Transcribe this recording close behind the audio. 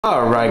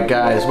Alright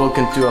guys,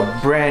 welcome to a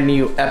brand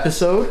new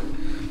episode.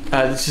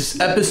 This is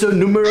episode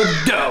numero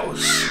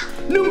dos.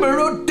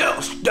 Numero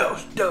dos.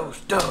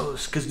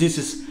 Because this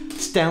is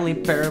Stanley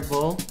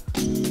Parable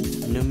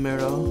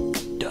numero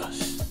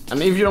dos.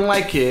 And if you don't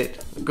like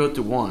it, go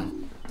to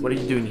 1. What are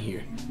you doing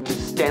here? This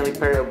is Stanley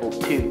Parable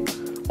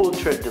 2,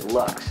 Ultra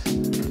Deluxe.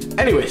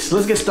 Anyways,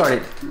 let's get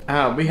started.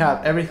 We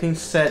have everything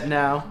set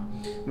now.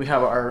 We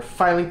have our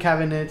filing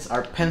cabinets,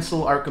 our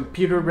pencil, our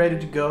computer ready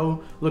to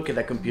go. Look at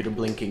that computer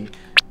blinking.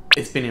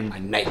 It's been in my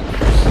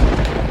nightmares.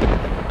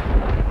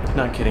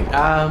 Not kidding.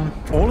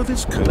 All of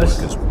his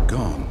co-workers were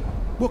gone.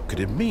 What could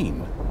it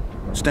mean?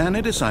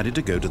 Stanley decided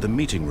to go to the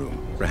meeting room.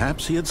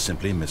 Perhaps he had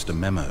simply missed a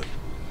memo.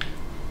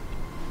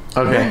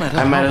 Okay,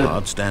 no matter how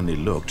hard Stanley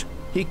looked,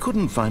 he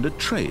couldn't find a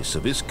trace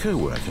of his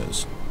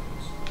co-workers.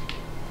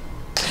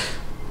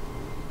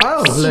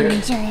 Oh,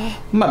 look.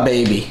 My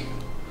baby.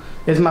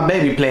 It's my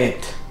baby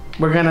plant.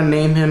 We're gonna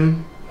name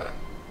him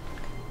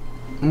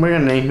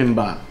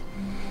Bob.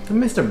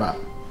 Mr. Bob.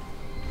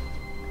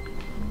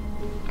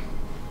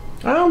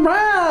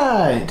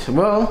 Alright,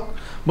 well,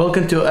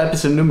 welcome to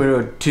episode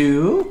numero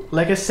 2.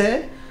 Like I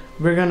said,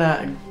 we're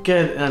gonna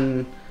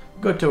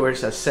go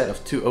towards a set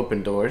of 2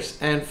 open doors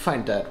and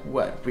find out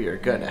what we are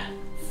gonna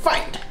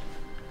find.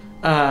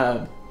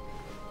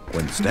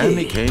 When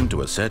Stanley came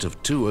to a set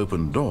of 2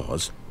 open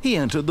doors, he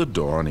entered the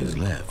door on his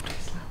left.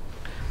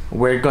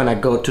 We're gonna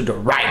go to the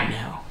right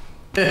now.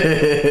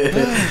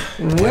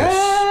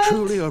 Yes,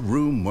 truly a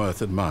room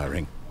worth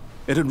admiring.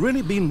 It had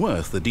really been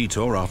worth the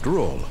detour after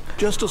all,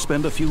 just to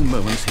spend a few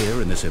moments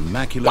here in this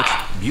immaculate,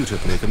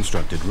 beautifully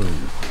constructed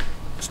room.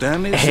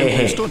 Stanley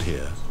simply stood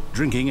here,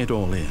 drinking it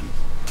all in.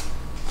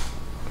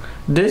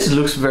 This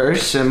looks very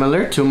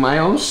similar to my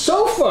own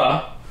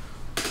sofa.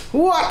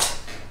 What?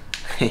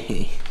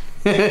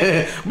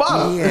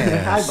 Bob!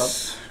 Yes, Hi, Bob.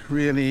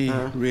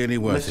 Really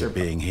worth Mr. it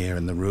being here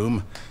in the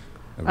room.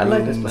 I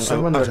like this place.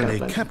 So utterly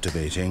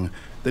captivating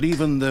that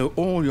even though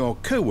all your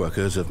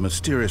co-workers have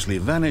mysteriously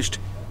vanished,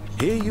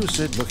 here you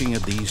sit looking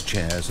at these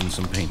chairs and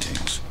some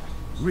paintings.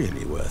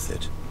 Really worth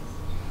it.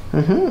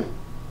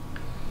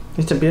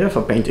 It's a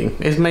beautiful painting.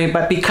 It's made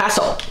by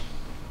Picasso.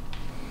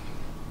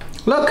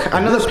 Look,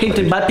 another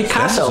painting by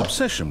Picasso. Stanley's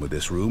obsession with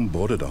this room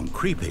bordered on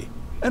creepy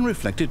and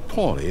reflected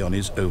poorly on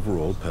his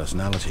overall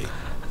personality.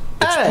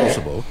 It's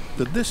possible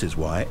that this is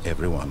why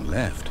everyone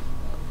left.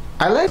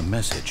 I like a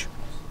message.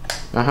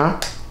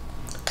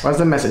 What's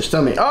the message?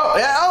 Tell me. Oh,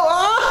 yeah.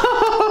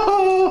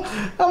 Oh,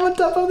 I'm on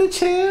top of the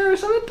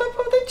chairs.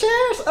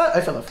 Oh,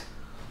 I fell off.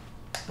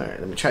 All right,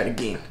 let me try it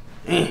again.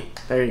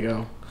 There you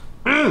go.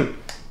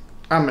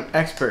 I'm an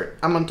expert.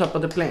 I'm on top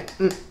of the plant.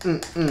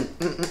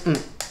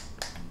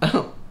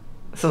 Oh,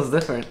 sounds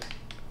different.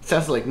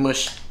 Sounds like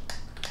mush.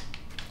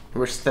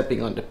 We're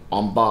stepping on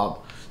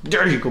Bob.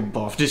 There you go,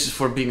 Bob. This is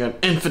for being an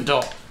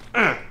infidel.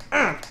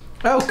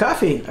 Oh,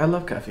 coffee. I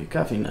love coffee.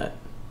 Coffee nut.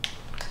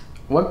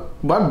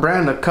 What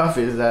brand of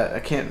coffee is that? I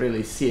can't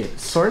really see it.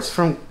 Sourced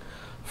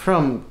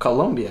from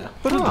Colombia.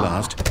 But at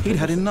last, he'd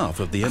had enough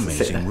of the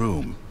amazing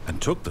room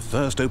and took the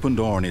first open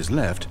door on his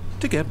left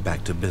to get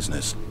back to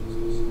business.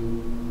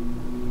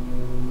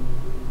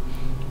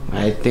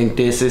 I think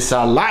this is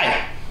a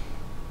lie.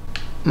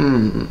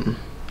 And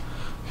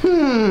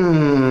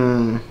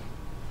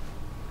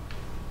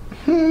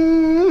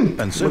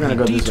so he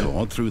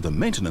detoured through the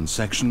maintenance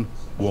section,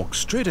 walked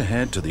straight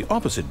ahead to the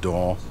opposite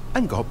door,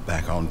 and got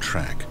back on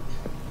track.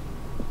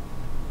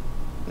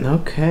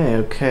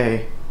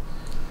 Okay.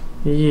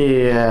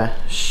 Yeah,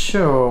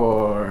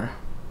 sure.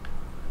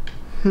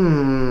 But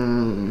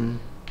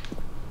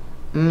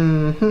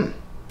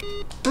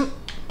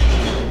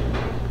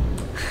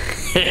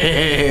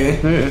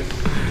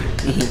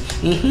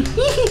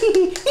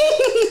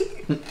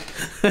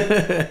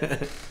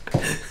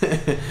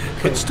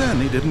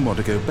Stanley didn't want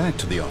to go back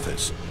to the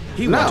office.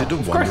 He wanted to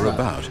wander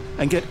about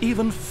and get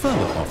even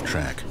further off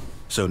track.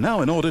 So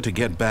now in order to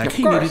get back,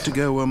 he needed to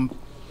go,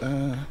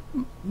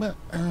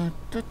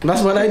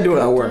 That's what I do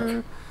at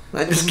work.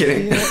 I'm just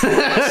kidding.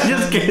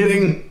 Just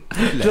kidding.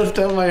 Just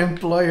tell my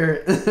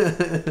employer.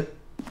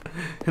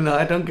 No,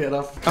 I don't get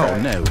off track. Oh,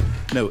 no,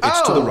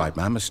 it's to the right,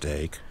 my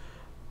mistake.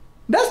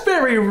 That's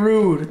very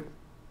rude.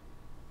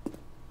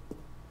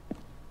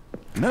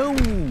 No,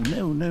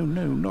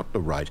 not the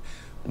right.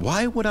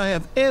 Why would I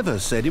have ever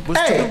said it was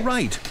to the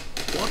right?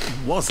 What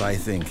was I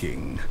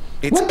thinking?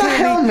 It's what the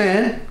hell,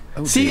 man?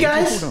 Oh, see,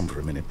 guys? Hold on for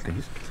a minute,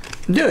 please.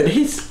 Dude,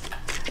 he's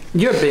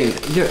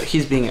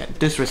being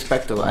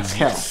disrespectful as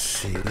hell.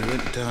 See,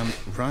 down,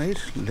 right,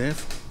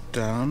 left,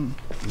 down,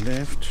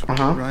 left,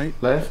 right,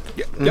 left.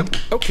 Yep.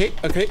 Okay.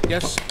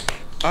 Yes,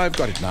 I've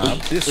got it now.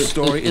 This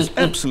story is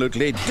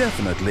absolutely,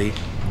 definitely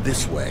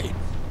this way.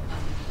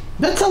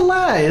 That's a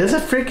lie. It's a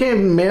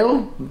freaking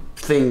mail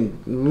thing.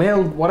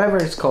 Mail, whatever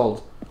it's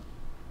called.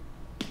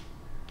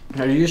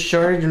 Are you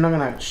sure you're not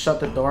gonna shut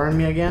the door on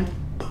me again?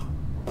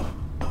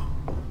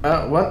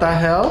 What the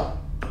hell?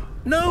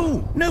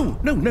 No.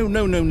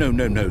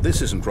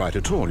 This isn't right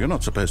at all. You're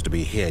not supposed to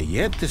be here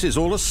yet. This is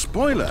all a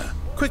spoiler.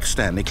 Quick,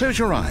 Stanley, close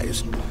your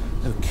eyes.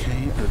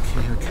 Okay.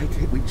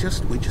 We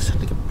just have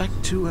to get back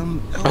to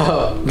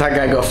Oh, that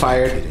guy got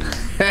fired.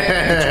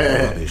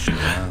 Rubbish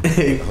now.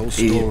 The whole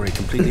story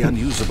completely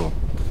unusable.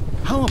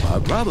 How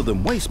about, rather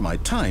than waste my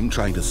time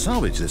trying to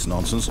salvage this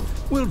nonsense,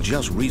 we'll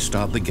just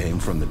restart the game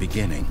from the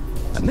beginning.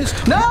 And this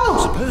time,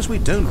 suppose we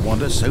don't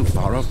wander so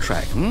far off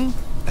track,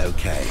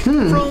 Okay,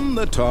 from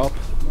the top.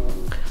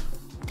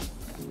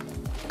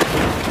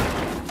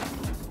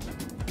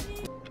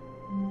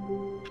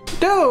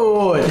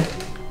 Dude!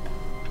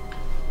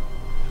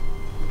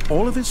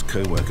 All of his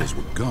co-workers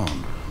were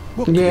gone.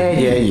 What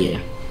Yeah.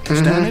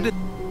 Stanley did...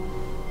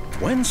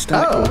 When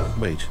Stanley... Oh.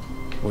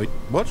 Wait,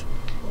 what?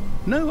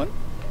 No,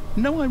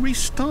 I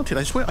restarted.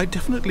 I swear I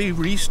definitely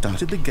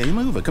restarted the game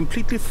over,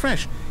 completely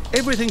fresh.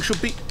 Everything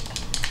should be...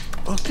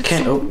 Oh,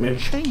 Can't open it.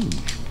 Change.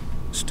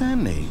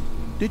 Stanley,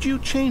 did you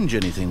change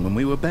anything when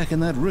we were back in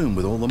that room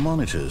with all the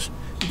monitors?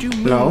 Did you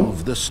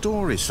move the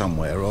story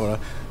somewhere or...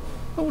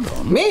 Hold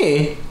on.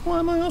 Me? Why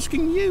am I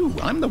asking you?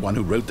 I'm the one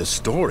who wrote the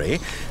story.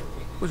 It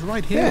was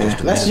right here. Yeah,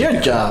 that's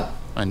your job.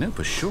 I know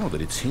for sure that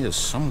it's here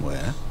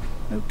somewhere.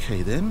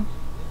 Okay then,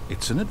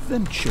 it's an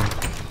adventure.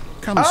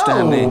 Come,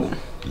 Stanley,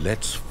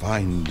 let's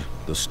find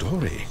the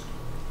story.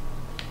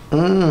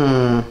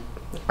 I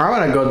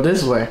want to go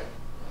this way.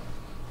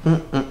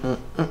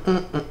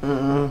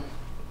 Oh.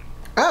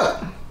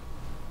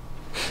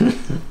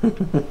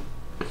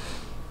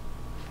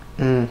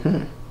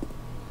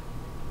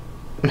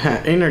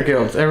 Inner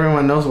guilt.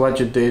 Everyone knows what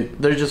you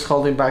did. They're just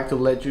holding back to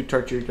let you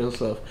torture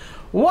yourself.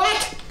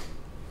 What?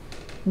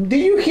 Do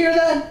you hear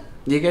that?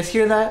 Do you guys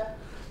hear that?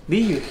 Do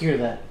you hear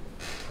that?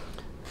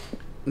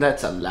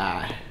 That's a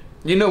lie.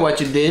 You know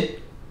what you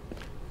did?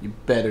 You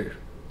better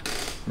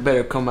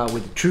come out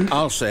with the truth.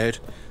 I'll say it.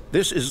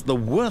 This is the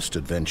worst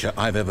adventure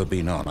I've ever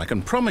been on. I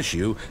can promise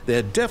you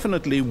there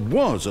definitely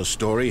was a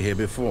story here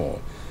before.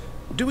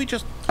 Do we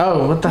just...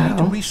 Oh, what the hell?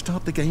 To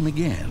restart the game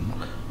again?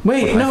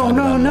 Wait, no.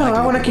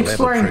 I want to keep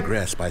exploring.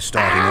 Progress by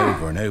starting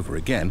over and over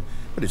again,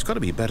 but it's got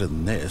to be better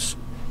than this.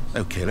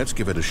 Okay, let's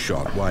give it a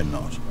shot. Why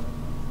not?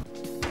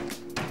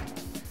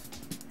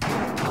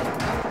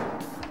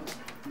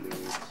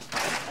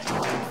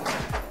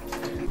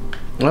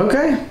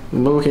 Okay,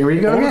 well, here we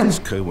go again.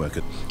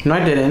 Co-worker. No,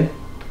 I didn't.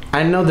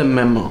 I know the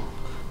memo.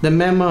 The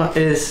memo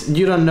is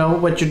you don't know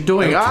what you're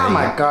doing. Okay, oh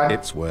my god.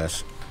 It's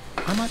worse.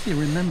 I might be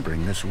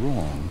remembering this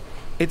wrong.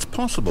 It's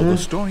possible the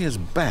story is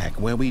back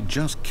where we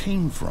just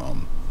came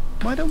from.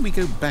 Why don't we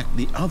go back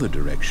the other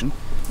direction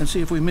and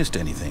see if we missed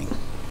anything?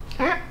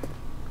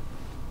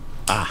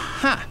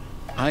 Aha!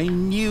 I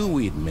knew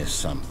we'd missed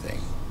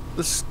something.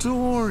 The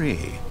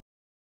story.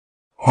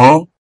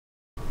 Huh?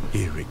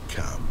 Here it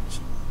comes.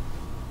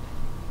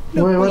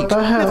 No, Wait, what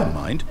the hell? Never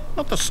mind.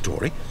 Not the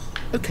story.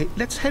 Okay,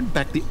 let's head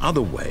back the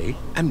other way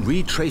and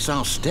retrace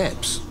our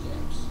steps.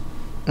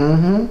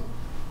 Now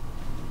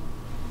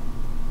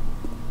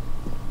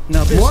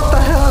this... What the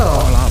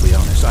hell? Well, I'll be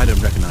honest, I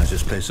don't recognize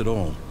this place at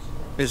all.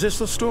 Is this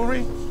the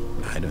story?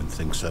 I don't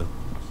think so.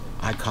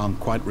 I can't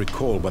quite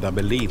recall, but I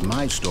believe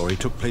my story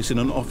took place in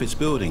an office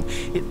building.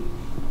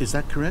 Is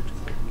that correct?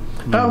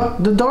 Oh,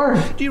 the door.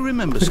 Do you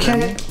remember,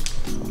 Stanley?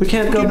 We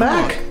can't go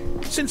back.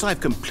 Since I've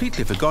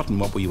completely forgotten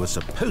what we were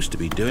supposed to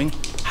be doing,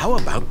 how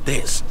about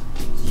this?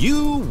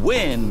 You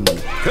win!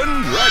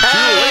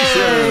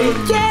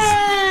 Congratulations!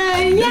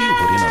 Yay! You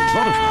put in a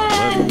lot of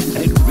hard work,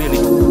 and it really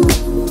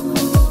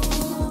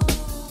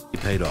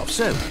paid off.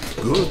 So,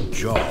 good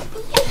job.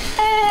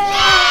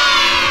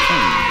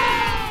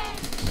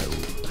 No,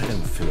 I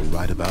don't feel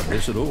right about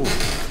this at all.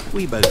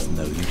 We both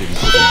know you didn't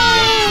put in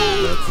any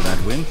actual work for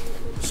that win.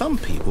 Some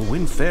people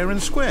win fair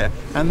and square,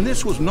 and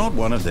this was not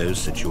one of those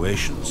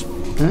situations.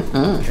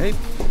 Okay,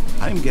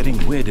 I'm getting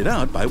weirded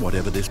out by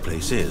whatever this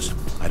place is.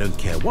 I don't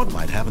care what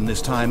might happen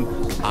this time.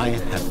 I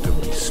have to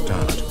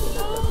restart.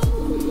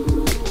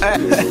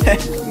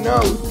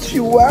 No,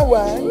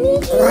 Chihuahua.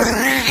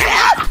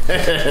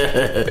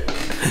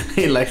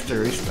 He likes to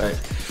restart.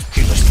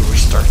 He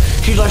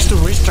likes to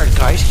restart,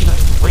 guys. He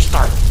likes to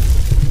restart.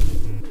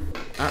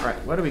 Alright,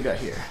 what do we got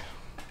here?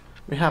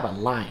 We have a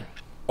line.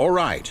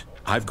 Alright,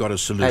 I've got a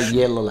solution.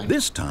 A yellow line.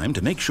 This time,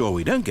 to make sure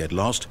we don't get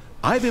lost,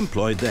 I've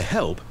employed the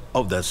help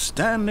of the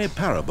Stanley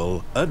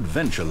Parable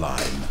Adventure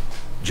Line.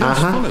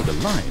 Just follow the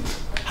line.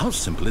 How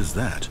simple is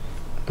that?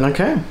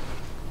 Okay.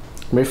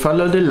 We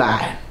follow the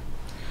line.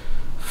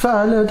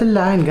 Follow the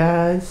line,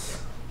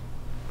 guys.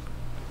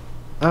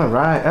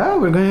 Alright. Oh,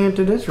 we're going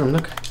into this room.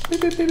 Look.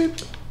 Beep, beep, beep, beep.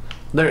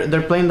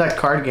 They're playing that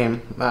card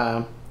game.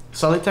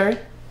 Solitary.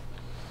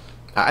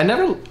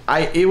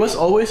 It was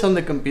always on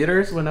the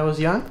computers when I was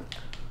young.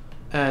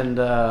 And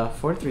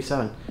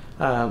 437.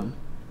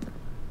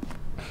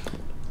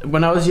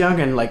 When I was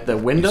young and like the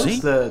Windows, See,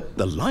 the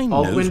line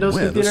knows Windows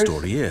where computers. the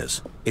story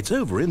is. It's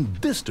over in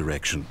this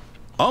direction.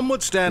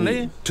 Onward,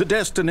 Stanley, to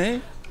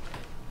destiny.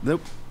 Though,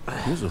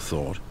 here's a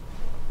thought.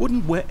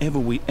 Wouldn't wherever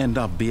we end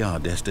up be our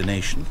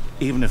destination,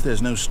 even if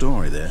there's no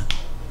story there?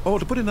 Or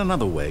to put it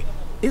another way,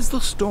 is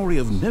the story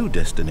of no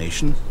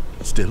destination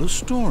still a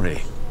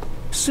story?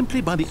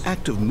 Simply by the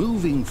act of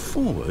moving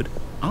forward,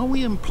 Are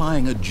we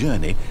implying a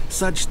journey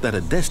such that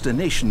a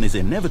destination is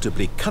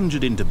inevitably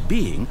conjured into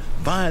being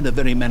via the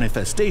very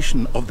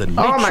manifestation of the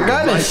nature of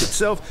life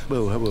itself?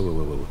 Whoa, whoa, whoa,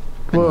 whoa, whoa.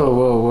 Whoa,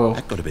 whoa, whoa.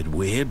 That got a bit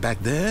weird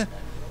back there.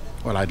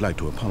 Well, I'd like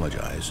to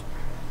apologize.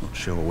 Not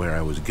sure where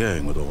I was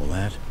going with all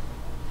that.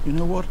 You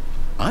know what?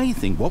 I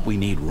think what we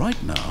need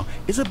right now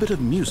is a bit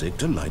of music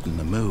to lighten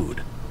the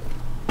mood.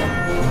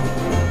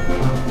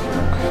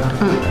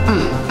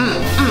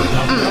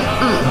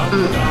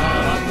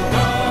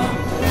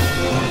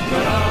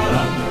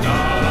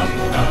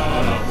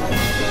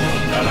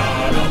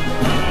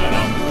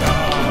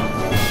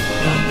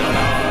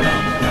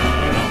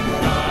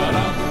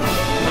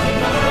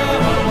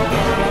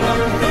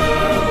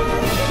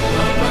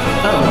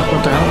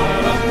 What the hell?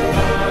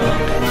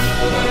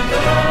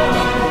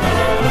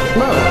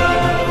 Whoa.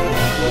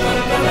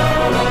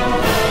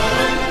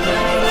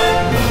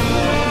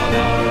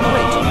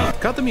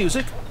 Wait, cut the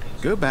music.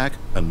 Go back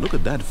and look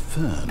at that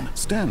fern.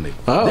 Stanley,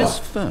 this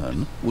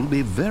fern will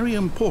be very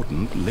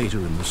important later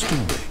in the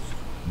story.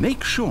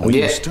 Make sure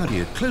you study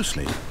it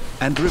closely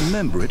and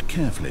remember it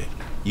carefully.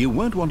 You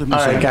won't want to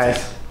miss anything. Alright,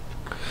 guys.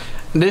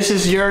 This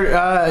is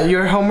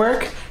your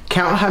homework.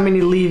 Count how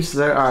many leaves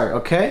there are,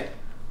 okay?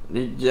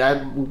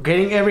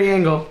 Getting every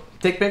angle.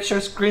 Take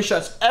pictures,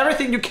 screenshots,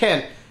 everything you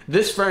can.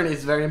 This fern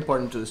is very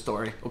important to the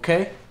story,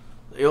 okay?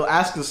 You'll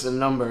ask us a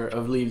number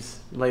of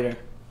leaves later.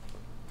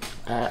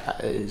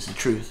 It's the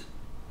truth.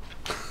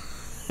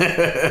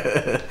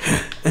 That's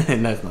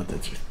not the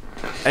truth.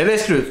 It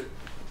is truth.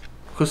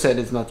 Who said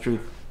it's not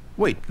truth?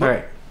 Wait,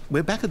 alright.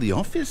 We're back at the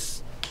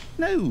office?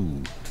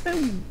 No.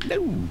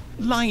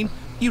 Line,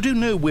 you do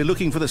know we're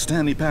looking for the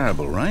Stanley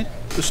Parable, right?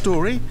 The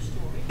story?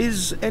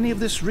 Is any of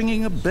this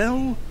ringing a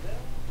bell?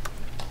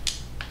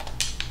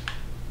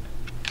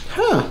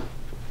 Huh.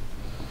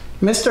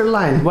 Mr.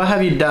 Line, what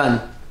have you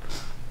done?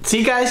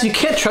 See, guys, you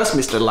can't trust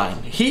Mr.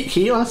 Line.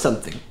 He on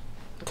something.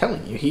 I'm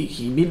telling you,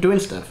 he be doing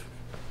stuff.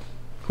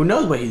 Who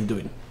knows what he's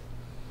doing?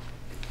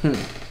 Where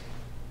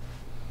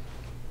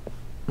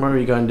are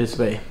we going this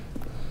way?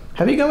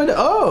 Have you gone with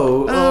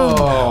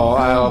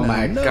oh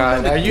my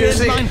god. Are you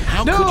serious?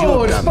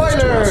 No,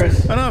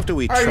 spoilers! And after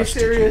we Are you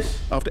serious?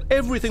 You, after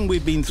everything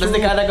we've been through. That's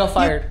the guy that got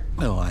fired.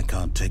 Oh, I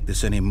can't take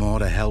this anymore.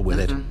 To hell with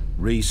it.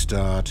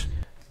 Restart.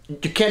 You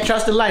can't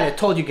trust the line. I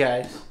told you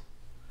guys.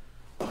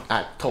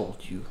 I told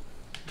you.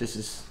 This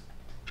is...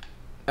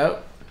 Oh.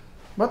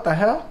 What the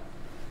hell?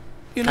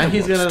 You know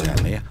what,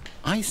 Stanley?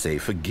 I say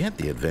forget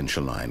the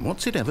adventure line.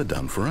 What's it ever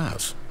done for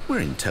us?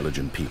 We're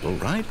intelligent people,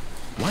 right?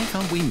 Why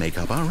can't we make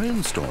up our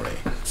own story?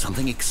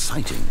 Something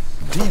exciting,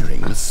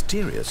 daring,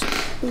 mysterious.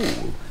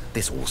 Ooh,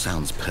 this all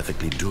sounds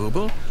perfectly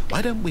doable.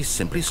 Why don't we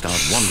simply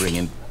start wandering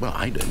in, well,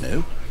 I don't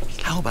know.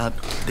 How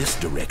about this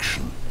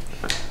direction?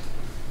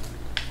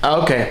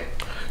 Okay.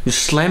 You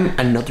slam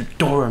another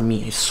door on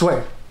me, I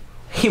swear.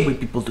 I hate when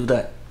people do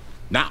that.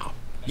 Now,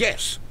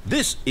 yes,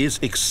 this is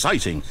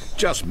exciting.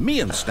 Just me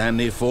and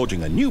Stanley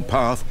forging a new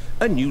path,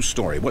 a new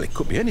story. Well, it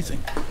could be anything.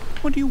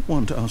 What do you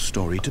want our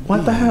story to be?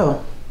 What the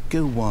hell?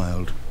 Go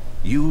wild.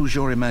 Use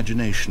your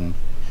imagination.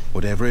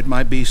 Whatever it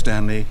might be,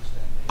 Stanley,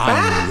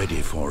 I'm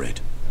ready for it.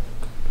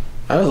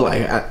 I was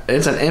like,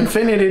 it's an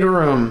infinity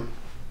room.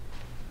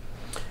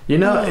 You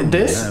know,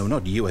 this... No,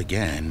 not you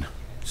again.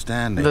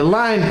 Stanley, the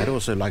line. I'd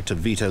also like to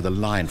veto the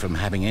line from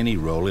having any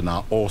role in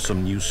our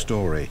awesome new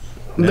story.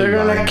 No, they're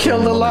gonna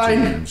kill the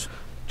line.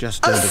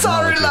 Just don't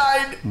sorry,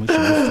 line. We should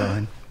be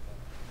fine.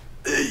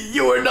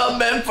 You were not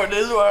meant for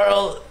this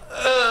world.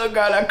 Oh,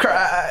 God, I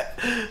cry.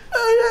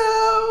 Oh,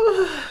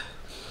 no.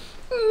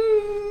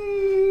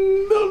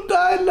 Don't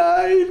die,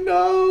 Line.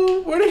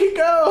 No. Where did he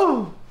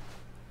go?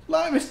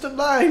 Line, Mr.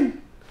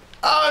 Line.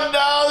 Oh,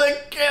 no, they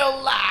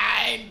killed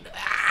Line.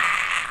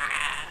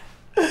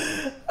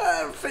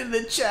 I'm in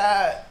the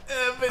chat.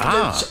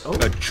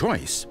 A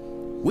choice.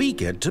 We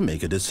get to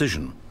make a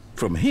decision.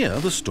 From here,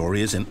 the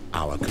story is in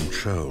our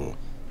control.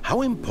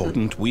 How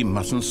important we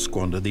mustn't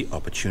squander the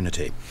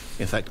opportunity.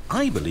 In fact,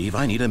 I believe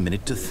I need a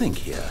minute to think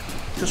here.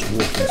 Just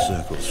walk in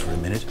circles for a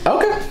minute.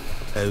 Okay.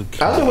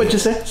 I'll do what you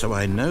say. So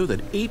I know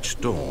that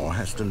each door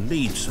has to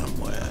lead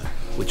somewhere,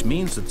 which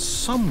means that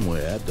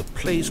somewhere, the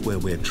place where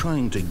we're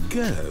trying to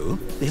go,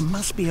 there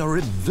must be a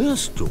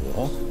reverse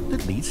door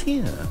that leads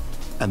here.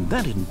 And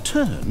that in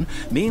turn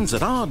means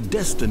that our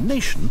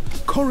destination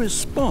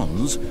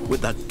corresponds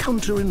with the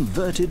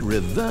counter-inverted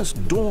reverse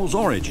door's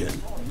origin.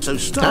 So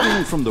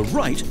starting from the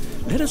right,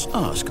 let us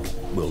ask,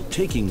 will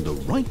taking the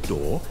right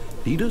door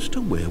lead us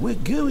to where we're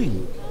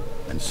going?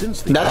 And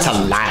since the That's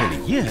answer a lie.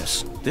 is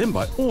yes, then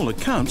by all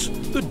accounts,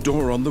 the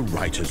door on the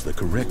right is the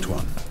correct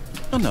one.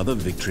 Another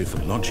victory for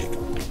logic.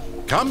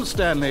 Come,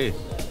 Stanley,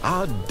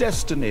 our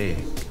destiny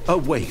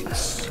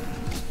awaits.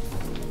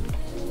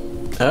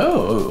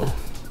 Oh.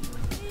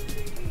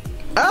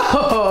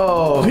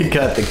 Oh, we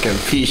got the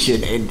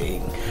Confucian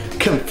ending.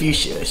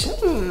 Confucius.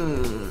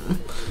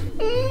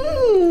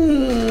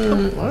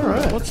 All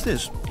right. What's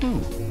this?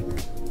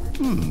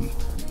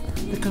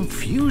 The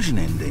confusion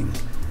ending.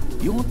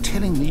 You're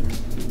telling me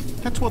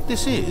that's what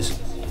this is?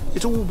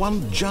 It's all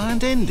one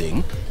giant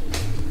ending?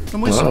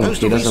 And we're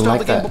supposed to doesn't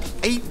restart like the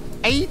game that.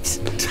 eight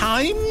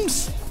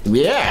times?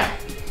 Yeah.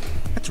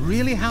 That's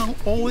really how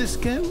all this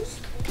goes?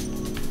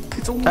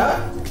 It's all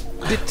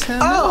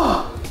determined?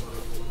 Oh!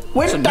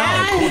 We're So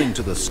now, done! according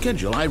to the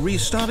schedule, I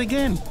restart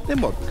again.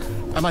 Then what?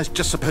 Am I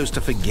just supposed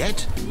to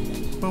forget?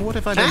 Well, what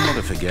if I don't want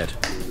to forget?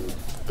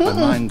 My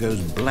mind goes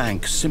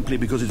blank simply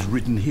because it's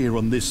written here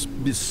on this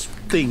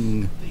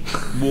thing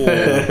wall.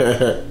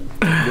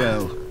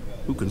 Well,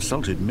 who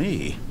consulted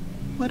me?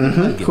 Why don't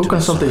I get Who to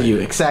consulted decide? you?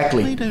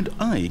 Exactly. Why don't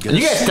I get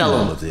You guys to tell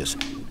all him. of this?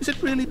 Is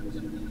it really?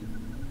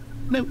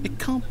 No, it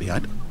can't be.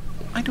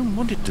 I don't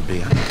want it to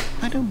be.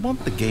 I don't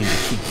want the game to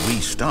keep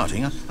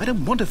restarting. I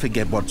don't want to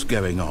forget what's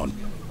going on.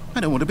 I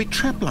don't want to be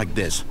trapped like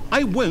this.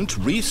 I won't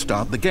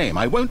restart the game.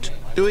 I won't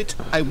do it.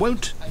 I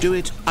won't do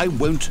it. I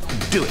won't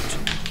do it.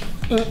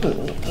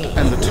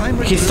 And the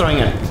timer He's throwing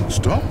it.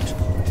 stopped?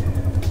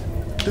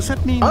 Does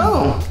that mean...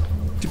 Oh!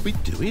 Did we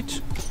do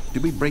it?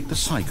 Did we break the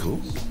cycle?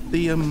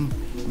 The,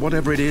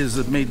 whatever it is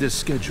that made this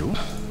schedule?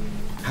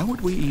 How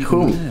would we even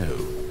Who?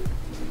 know?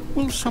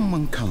 Will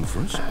someone come for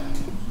us?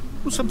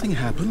 Will something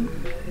happen?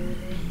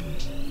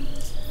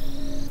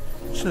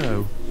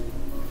 So,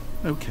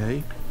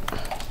 okay.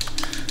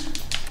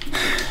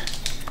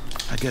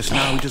 I guess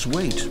now we just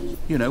wait.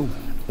 You know,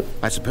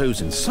 I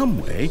suppose in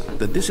some way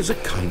that this is a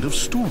kind of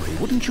story.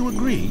 Wouldn't you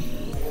agree?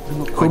 I'm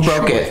not Who quite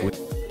broke sure it?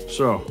 if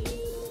So,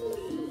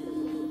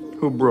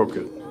 who broke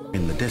it? we're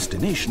in the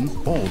destination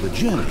or the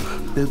journey,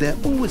 though they're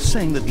always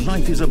saying that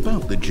life is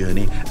about the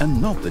journey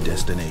and not the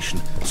destination.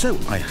 So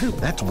I hope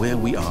that's where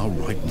we are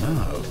right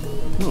now.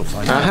 We'll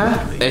find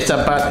out. later. It's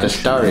about the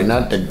story,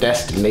 not the Well,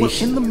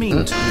 destination. in the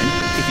meantime,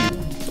 if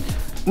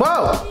you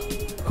Whoa!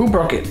 Who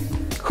broke it?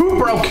 Who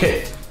broke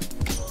it?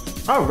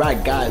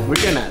 Alright guys, we're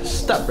gonna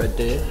stop right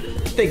there.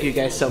 Thank you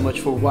guys so much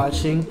for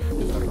watching.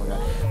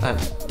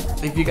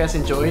 If you guys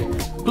enjoyed,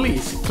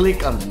 please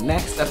click on the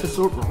next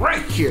episode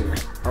right here.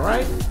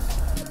 Alright?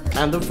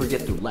 And don't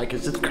forget to like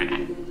and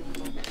subscribe.